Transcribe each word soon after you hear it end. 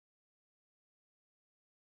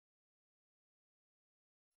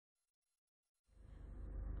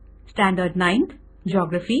Standard 9th,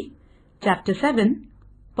 Geography, Chapter 7,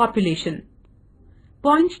 Population.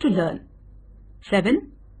 Points to learn.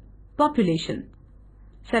 7. Population.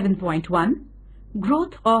 7.1.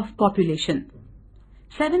 Growth of population.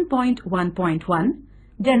 7.1.1.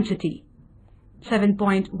 Density.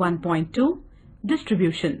 7.1.2.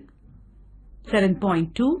 Distribution.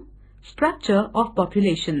 7.2. Structure of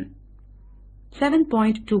population.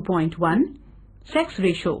 7.2.1. Sex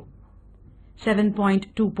ratio.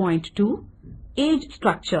 7.2.2. Age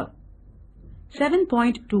structure.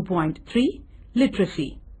 7.2.3.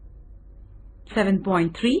 Literacy.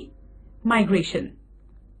 7.3. Migration.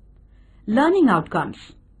 Learning outcomes.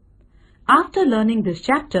 After learning this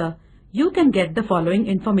chapter, you can get the following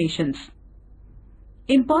informations.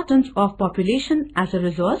 Importance of population as a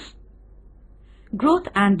resource. Growth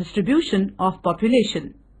and distribution of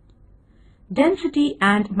population. Density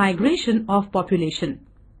and migration of population.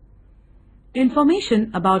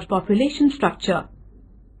 Information about population structure.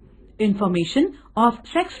 Information of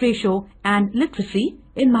sex ratio and literacy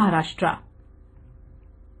in Maharashtra.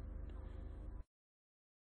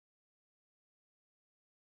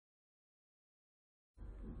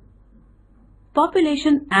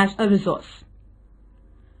 Population as a resource.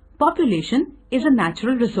 Population is a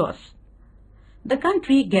natural resource. The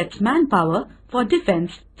country gets manpower for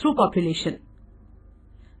defense through population.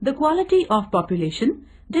 The quality of population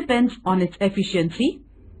depends on its efficiency,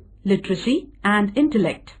 literacy, and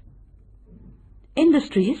intellect.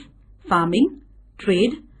 Industries, farming,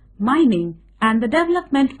 trade, mining, and the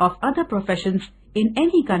development of other professions in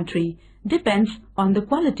any country depends on the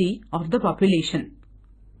quality of the population.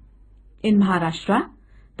 In Maharashtra,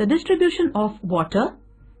 the distribution of water,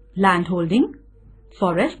 landholding,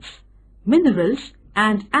 forests, minerals,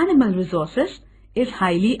 and animal resources is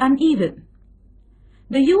highly uneven.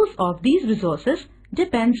 The use of these resources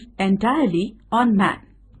depends entirely on man.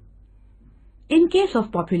 In case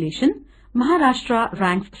of population, Maharashtra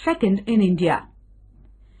ranks second in India.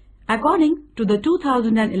 According to the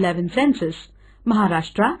 2011 census,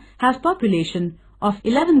 Maharashtra has population of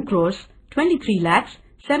 11 crores 23 lakhs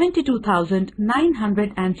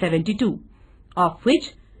 72,972, of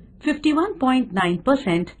which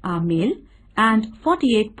 51.9% are male and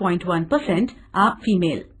 48.1% are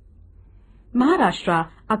female. Maharashtra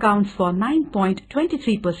accounts for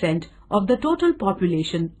 9.23% of the total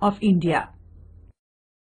population of India.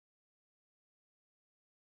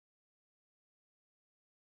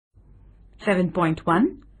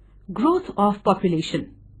 (7.1) Growth of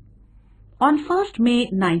population. On 1st May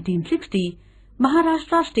 1960,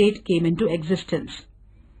 Maharashtra state came into existence.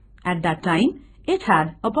 At that time, it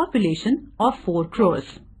had a population of 4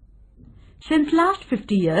 crores. Since last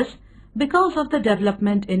 50 years, because of the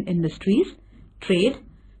development in industries, trade,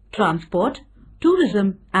 transport,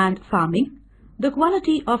 tourism and farming, the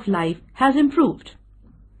quality of life has improved.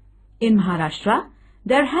 In Maharashtra,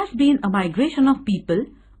 there has been a migration of people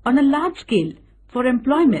on a large scale for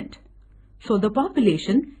employment, so the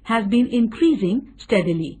population has been increasing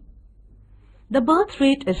steadily. The birth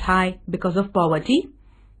rate is high because of poverty,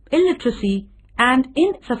 illiteracy, and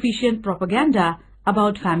insufficient propaganda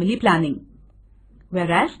about family planning,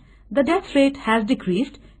 whereas the death rate has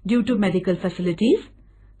decreased due to medical facilities,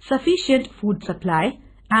 sufficient food supply,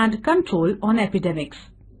 and control on epidemics.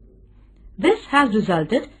 This has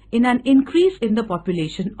resulted in an increase in the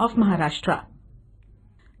population of Maharashtra.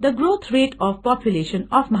 The growth rate of population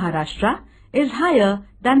of Maharashtra is higher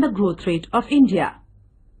than the growth rate of India.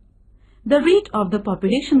 The rate of the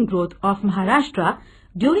population growth of Maharashtra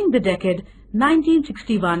during the decade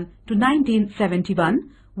 1961 to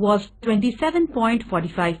 1971 was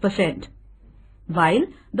 27.45%, while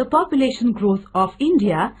the population growth of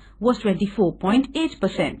India was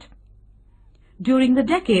 24.8%. During the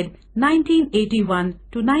decade 1981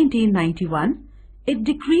 to 1991, it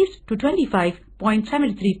decreased to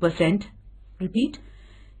 25.73%. Repeat,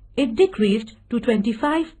 it decreased to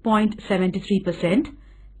 25.73%.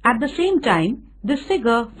 At the same time, this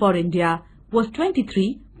figure for India was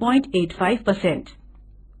 23.85%.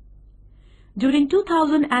 During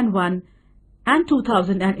 2001 and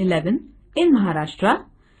 2011, in Maharashtra,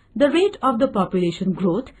 the rate of the population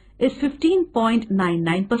growth is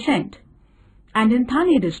 15.99%, and in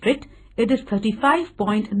Thane district, it is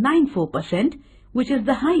 35.94%, which is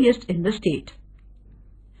the highest in the state.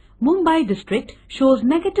 Mumbai district shows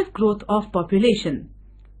negative growth of population,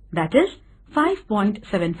 that is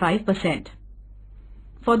 5.75%.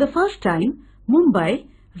 For the first time, Mumbai,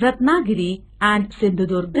 Ratnagiri and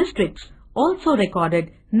Sindhudurg districts also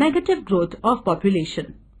recorded negative growth of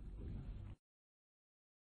population.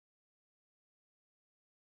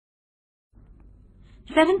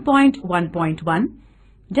 (7.1.1)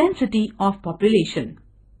 Density of population.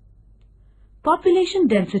 Population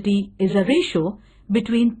density is a ratio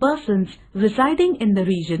between persons residing in the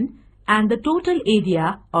region and the total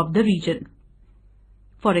area of the region.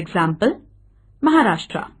 For example,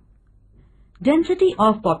 Maharashtra. Density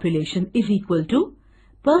of population is equal to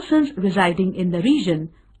persons residing in the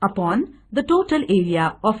region upon the total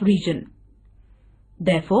area of region.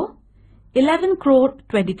 Therefore,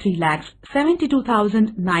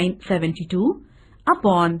 11,23,72,972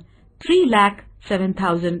 upon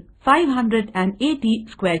 3,07,580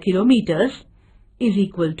 square kilometers is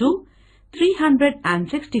equal to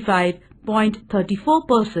 365.34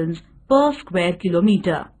 persons per square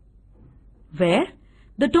kilometer, where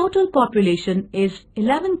the total population is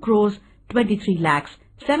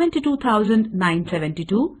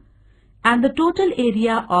 11,23,72,972 and the total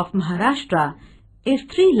area of Maharashtra is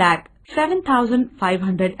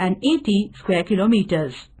 3,07,580 square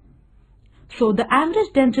kilometers. So the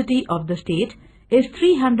average density of the state is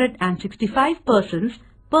 365 persons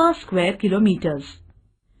per square kilometers.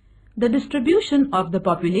 The distribution of the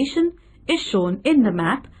population is shown in the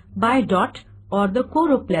map by dot or the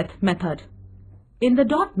choropleth method. In the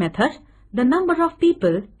dot method, the number of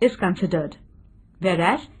people is considered,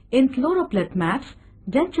 whereas in choropleth maps,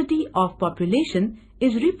 density of population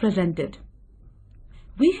is represented.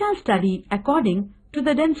 We shall study according to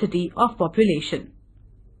the density of population.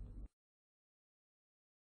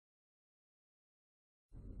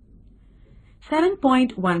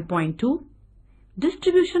 (7.1.2)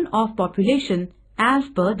 Distribution of population as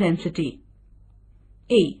per density.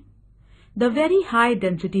 A. The very high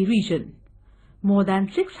density region, more than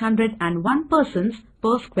 601 persons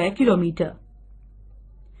per square kilometer.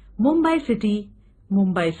 Mumbai city,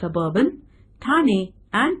 Mumbai suburban, Thane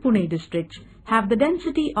and Pune districts have the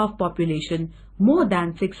density of population more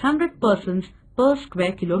than 600 persons per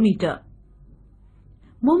square kilometer.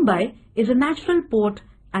 Mumbai is a natural port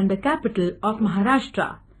and the capital of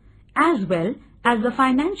Maharashtra, as well as the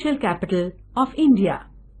financial capital of India.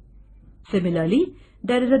 Similarly,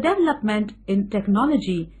 there is a development in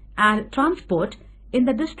technology and transport in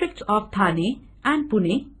the districts of Thane and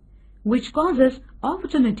Pune, which causes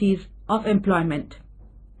opportunities of employment.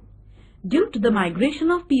 Due to the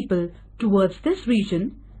migration of people towards this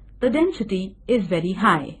region, the density is very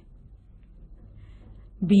high.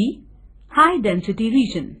 B. High density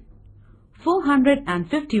region,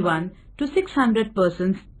 451 to 600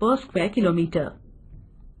 persons per square kilometer.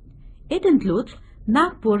 It includes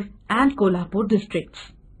Nagpur and Kolhapur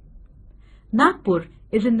districts. Nagpur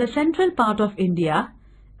is in the central part of India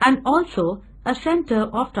and also a center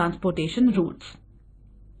of transportation routes.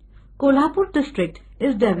 Kolhapur district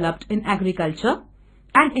is developed in agriculture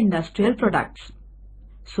and industrial products.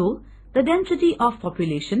 So, the density of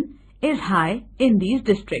population is high in these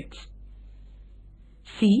districts.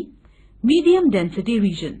 C. Medium density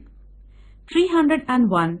region,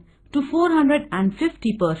 301 to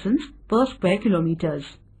 450 persons per square kilometers.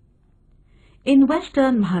 In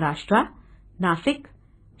western Maharashtra, Nasik,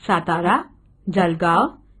 Satara,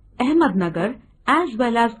 Jalgaon, Ahmednagar as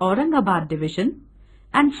well as Aurangabad division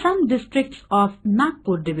and some districts of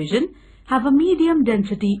Nagpur division have a medium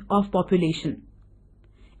density of population.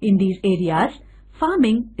 In these areas,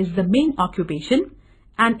 farming is the main occupation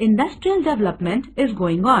and industrial development is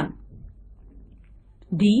going on.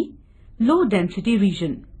 D. Low density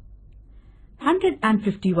region,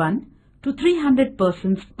 151 to 300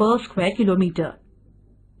 persons per square kilometer.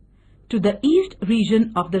 To the east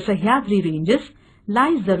region of the Sahyadri ranges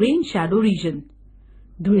lies the rain shadow region.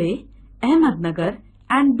 Dhule, Ahmednagar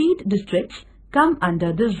and Beed districts come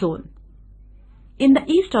under this zone. In the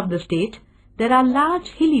east of the state, there are large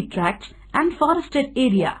hilly tracts and forested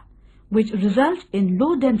area, which results in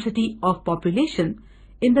low density of population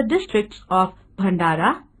in the districts of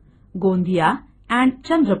Bhandara, Gondia and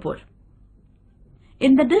Chandrapur.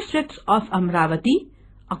 In the districts of Amravati,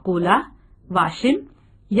 Akola, Washim,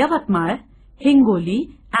 Yavatmal,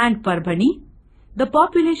 Hingoli and Parbhani, the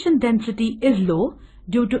population density is low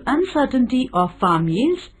due to uncertainty of farm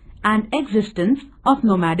yields and existence of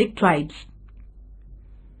nomadic tribes.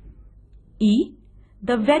 E.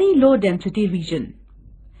 The very low density region,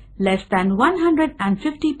 less than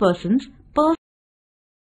 150 persons per.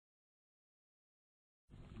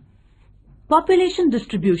 Population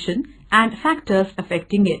distribution and factors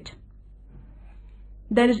affecting it.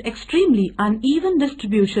 There is extremely uneven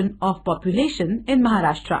distribution of population in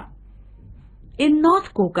Maharashtra. In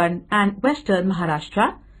North Konkan and Western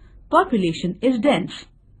Maharashtra, population is dense,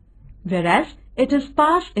 whereas it is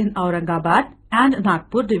sparse in Aurangabad and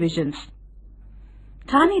Nagpur divisions.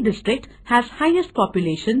 Thane district has highest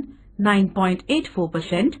population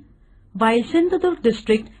 9.84%, while Sindhudurg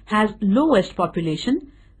district has lowest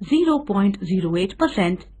population,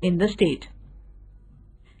 0.08% in the state.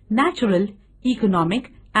 Natural,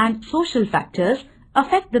 economic and social factors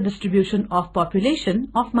affect the distribution of population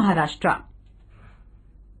of Maharashtra.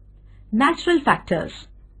 Natural factors.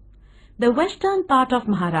 The western part of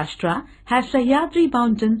Maharashtra has Sahyadri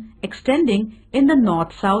mountain extending in the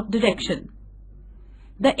north-south direction.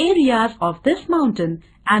 The areas of this mountain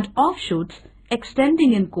and offshoots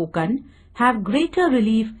extending in Konkan have greater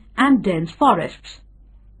relief and dense forests.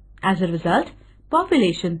 As a result,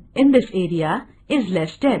 population in this area is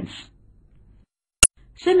less dense.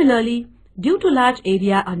 Similarly, due to large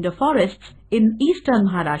area under forests in eastern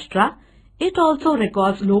Maharashtra, it also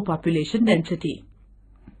records low population density.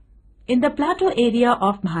 In the plateau area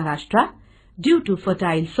of Maharashtra, due to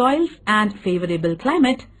fertile soils and favorable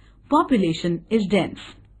climate, population is dense.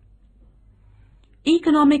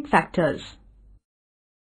 Economic factors.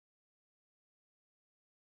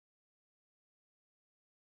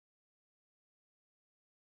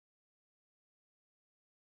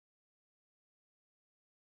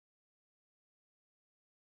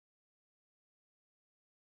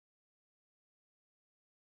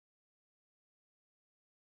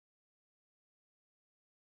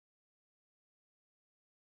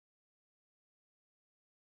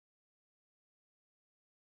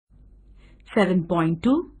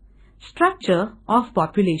 (7.2) Structure of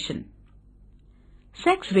population.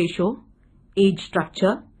 Sex ratio, age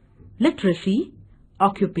structure, literacy,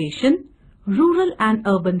 occupation, rural and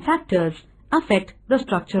urban factors affect the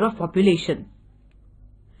structure of population.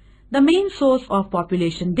 The main source of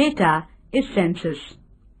population data is census.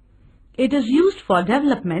 It is used for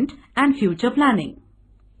development and future planning.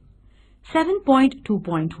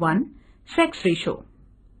 7.2.1 Sex ratio.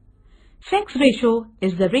 Sex ratio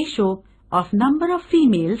is the ratio of number of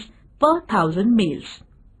females per 1,000 males.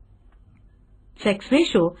 Sex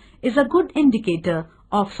ratio is a good indicator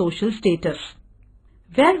of social status.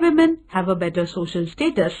 Where women have a better social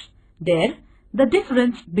status, there the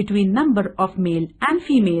difference between number of male and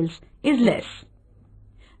females is less.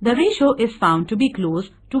 The ratio is found to be close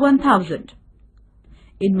to 1,000.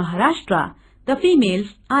 In Maharashtra, the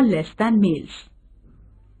females are less than males.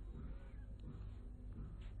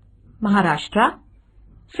 Maharashtra,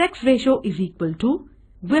 sex ratio is equal to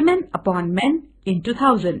women upon men into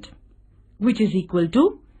 1,000, which is equal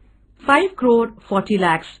to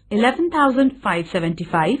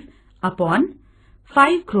 5,40,11,575 upon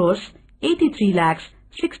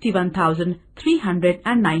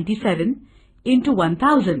 5,83,61,397 into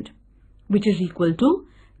 1,000, which is equal to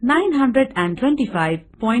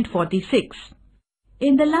 925.46.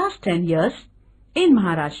 In the last 10 years, in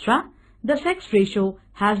Maharashtra, the sex ratio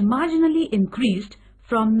has marginally increased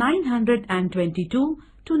from 922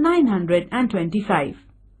 to 925.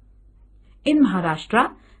 In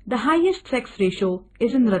Maharashtra, the highest sex ratio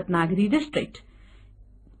is in Ratnagiri district,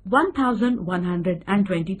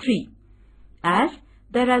 1123, as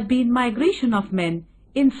there has been migration of men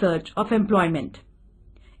in search of employment.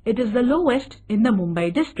 It is the lowest in the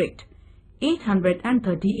Mumbai district,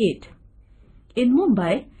 838. In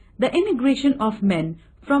Mumbai, the immigration of men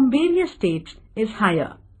from various states is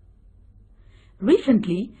higher.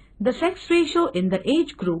 Recently, the sex ratio in the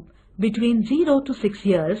age group between 0 to 6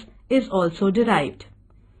 years is also derived.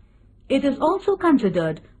 It is also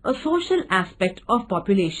considered a social aspect of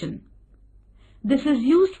population. This is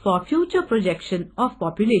used for future projection of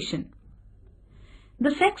population.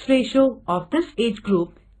 The sex ratio of this age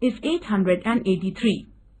group is 883.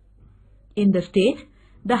 In the state,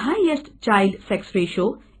 the highest child sex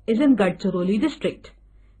ratio is in Gadchiroli district,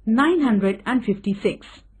 956,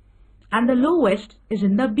 and the lowest is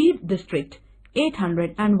in the Beed district,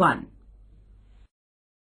 801.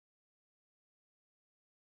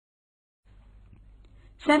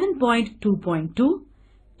 (7.2.2)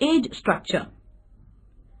 Age structure.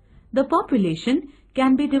 The population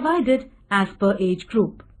can be divided as per age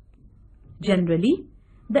group. Generally,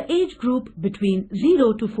 the age group between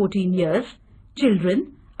 0 to 14 years,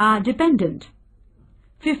 children, are dependent.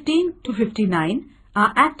 15 to 59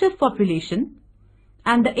 are active population,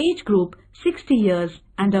 and the age group 60 years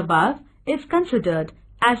and above is considered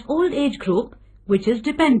as old age group, which is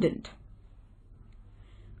dependent.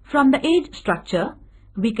 From the age structure,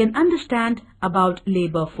 we can understand about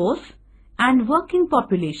labor force and working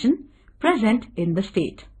population present in the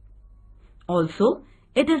state. Also,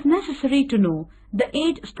 it is necessary to know the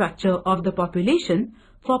age structure of the population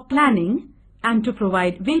for planning and to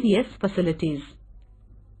provide various facilities.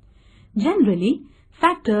 Generally,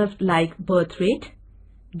 factors like birth rate,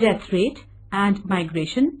 death rate, and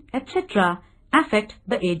migration, etc. affect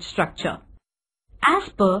the age structure. As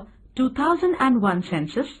per 2001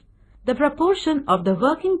 census, the proportion of the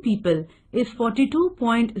working people is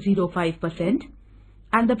 42.05%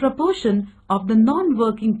 and the proportion of the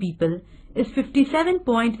non-working people is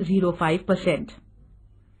 57.05%.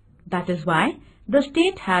 That is why the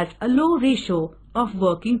state has a low ratio of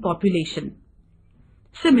working population.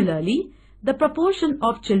 Similarly, the proportion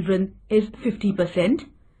of children is 50%,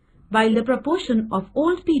 while the proportion of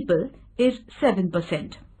old people is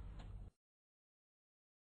 7%.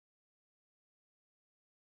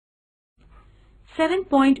 Seven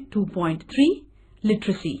 7.2.3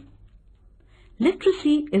 Literacy.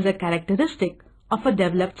 Literacy is a characteristic of a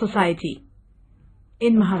developed society.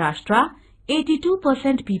 In Maharashtra,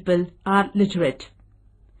 82% people are literate.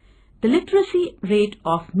 The literacy rate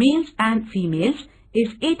of males and females is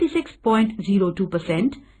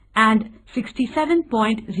 86.02% and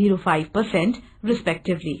 67.05%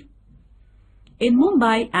 respectively. In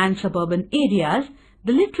Mumbai and suburban areas,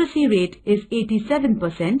 the literacy rate is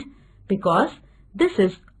 87% because this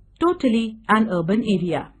is totally an urban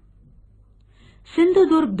area.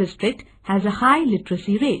 Sindhudurg district has a high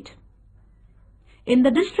literacy rate. In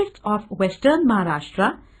the districts of Western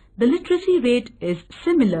Maharashtra, the literacy rate is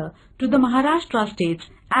similar to the Maharashtra state's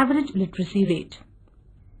average literacy rate.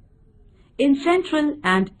 In Central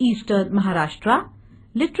and Eastern Maharashtra,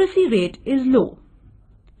 literacy rate is low.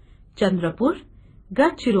 Chandrapur,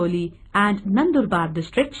 Gadchiroli and Nandurbar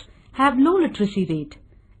districts have low literacy rate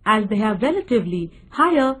as they have relatively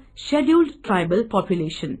higher scheduled tribal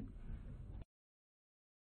population.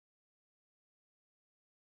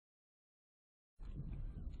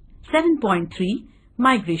 Seven 7.3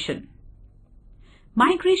 Migration.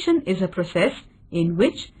 Migration is a process in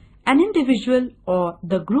which an individual or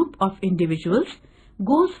the group of individuals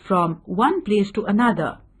goes from one place to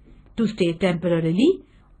another to stay temporarily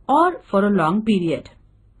or for a long period.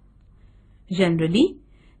 Generally,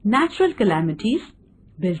 natural calamities,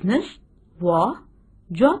 business, war,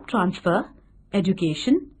 job transfer,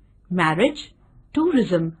 education, marriage,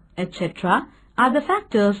 tourism, etc. are the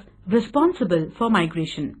factors responsible for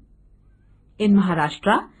migration. In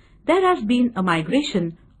Maharashtra, there has been a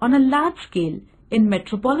migration on a large scale in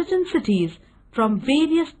metropolitan cities from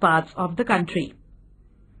various parts of the country.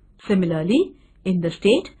 Similarly, in the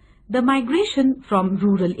state, the migration from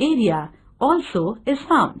rural area also is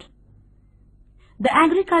found. The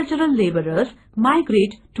agricultural laborers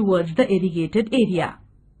migrate towards the irrigated area.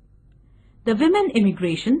 The women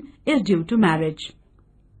immigration is due to marriage.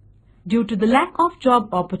 Due to the lack of job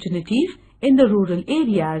opportunities in the rural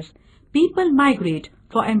areas, people migrate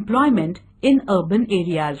for employment in urban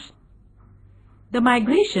areas. The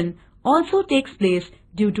migration also takes place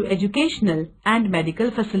due to educational and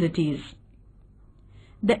medical facilities.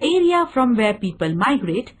 The area from where people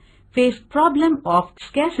migrate face problem of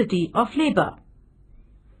scarcity of labor,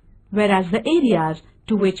 whereas the areas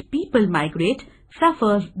to which people migrate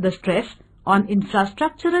suffers the stress on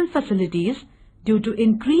infrastructural facilities due to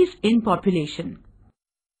increase in population.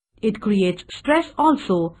 It creates stress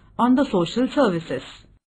also on the social services.